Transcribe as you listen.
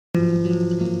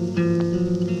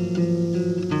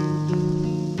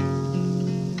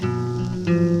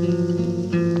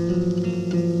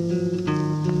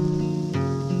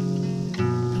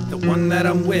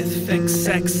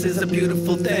sex is a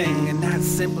beautiful thing, and that's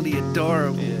simply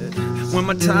adorable. When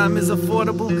my time is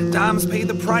affordable, dimes pay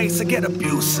the price. I get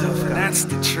abusive, and that's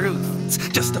the truth. It's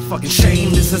just a fucking shame.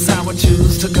 This is how I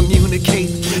choose to communicate.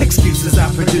 Excuses I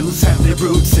produce have their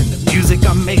roots in the music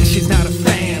I make. She's not a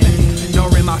fan, nor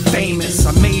am I famous.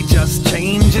 I may just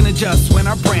change and adjust when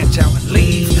I branch out and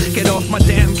leave. Get off my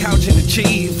damn couch and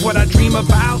achieve what I dream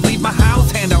about. Leave my house,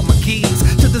 hand out my keys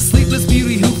to the sleepless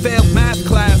beauty who failed math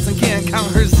class and can't count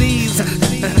her Z's.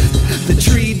 The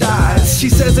tree dies. She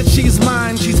says that she's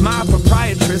mine, she's my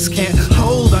proprietress. Can't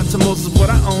hold on to most of what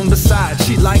I own. Besides,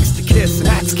 she likes to kiss, and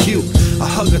that's cute. I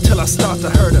hug her till I start to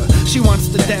hurt her. She wants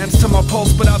to dance to my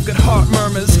pulse, but I've got heart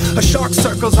murmurs. A shark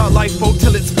circles our lifeboat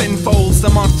till its fin folds. The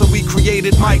monster we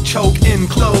created might choke in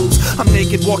clothes. I'm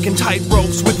naked walking tight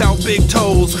ropes without big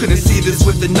toes. Couldn't see this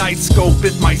with the night scope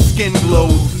if my skin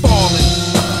glowed. Falling,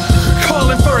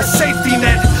 calling for a safety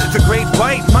net. The great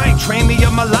white might drain me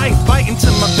of my life, biting to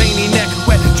my veiny neck.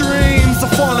 Wet dreams of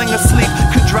falling asleep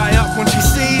could dry up when she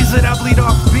sees it. I bleed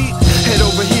off beat, head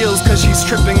over heels, cause she's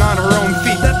tripping on her own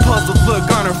feet. That puzzled look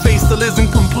on her face still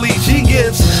isn't complete. She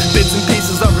gives bits and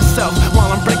pieces of herself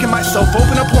while I'm breaking myself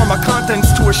open up, pour my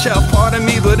contents to a shelf. Pardon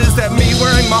me, but is that me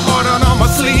wearing my heart on my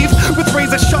sleeve with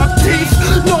razor sharp teeth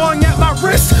gnawing at my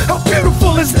wrist? How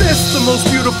beautiful is this? The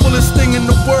most beautifulest thing in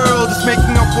the world is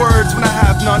making up words when I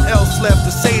have none else left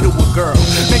to say to a girl.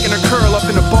 Making her curl up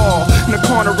in a ball in the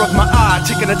corner of my eye,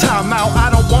 taking a time out.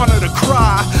 I don't want her to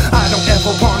cry. I don't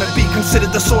ever want to be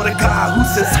considered the sort of guy who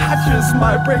says I just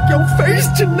might break your face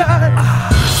tonight.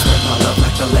 Spread my love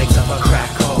like the legs of a crack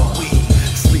whore. We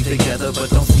sleep together but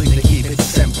don't sleep to keep it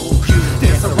simple. You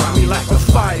dance around me like a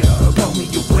fire, blow me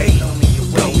away, blow me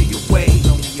away.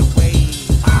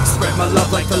 Spread my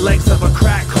love like the legs of a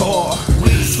crack whore. We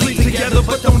sleep together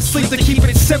but don't sleep to keep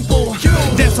it simple.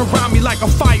 Dance around me like a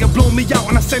fire, blow me out,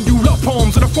 and I send you love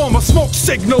poems in the form of smoke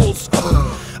signals.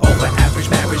 Over average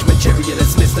marriage,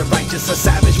 materialist, Mr. Righteous, a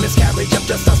savage miscarriage of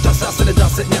just us in the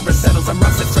dust. It never settles. I'm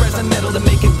rusted, squares and metal to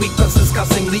make it weak, plus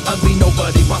disgustingly ugly.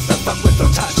 Nobody wants to fuck with or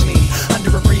touch me.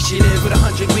 Underappreciated with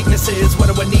 100 weaknesses.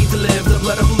 What do I need to live? The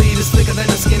blood I bleed is thicker than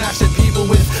the skin I shed people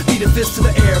with. Beat a fist to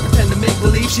the air, pretend to make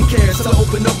believe she cares. Till I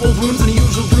open up old wounds and the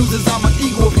usual bruises on my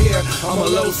ego appear. I'm a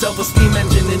low self-esteem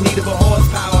engine in need of a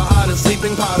horsepower. Hot as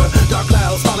sleeping powder. Dark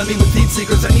clouds follow me with deep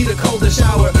secrets. I need a colder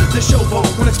shower. The showboat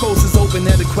when exposed is open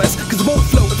at the quest, cause it won't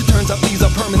float if it turns out these are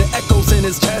permanent echoes in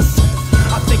his chest.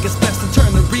 I think it's best to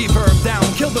turn the reverb down,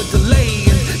 kill the delay,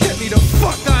 and get me the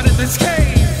fuck out of this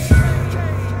cave.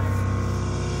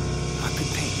 I could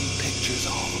paint you pictures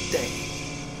all day,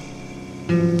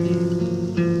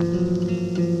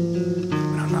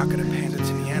 but I'm not gonna pander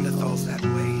to Neanderthals that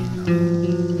way.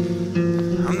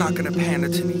 I'm not gonna pander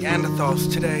to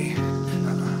Neanderthals today.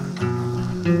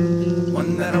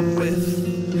 One that I'm with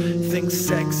thinks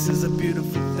sex is a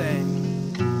beautiful thing.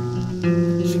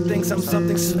 She thinks I'm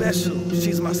something special,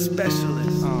 she's my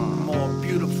specialist. More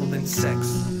beautiful than sex,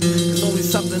 cause only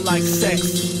something like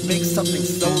sex makes something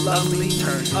so lovely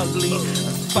turn ugly and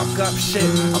fuck up shit.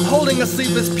 I'm holding a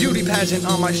sleepless beauty pageant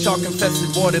on my shark-infested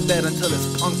waterbed until it's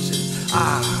punctured.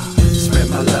 Spread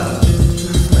my love,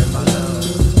 spread my love,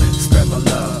 spread my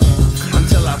love,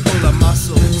 until I pull a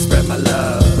muscle. Spread my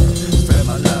love, spread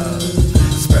my love,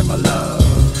 spread my love,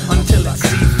 until it's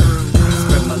see-through.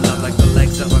 Spread my love like the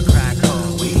legs of a crack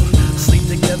hole. We sleep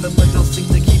together but don't sleep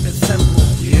to keep it simple.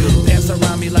 You dance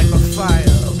around me like a fire,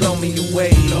 blow me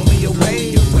away, blow me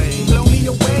away, blow me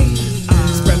away.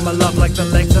 Spread my love like the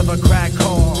legs of a crack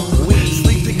hole. We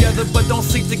sleep together but don't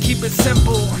sleep to keep it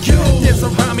simple. You dance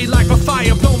around me like a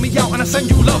fire, blow me out, and I send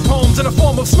you love poems in the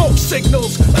form of smoke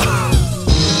signals.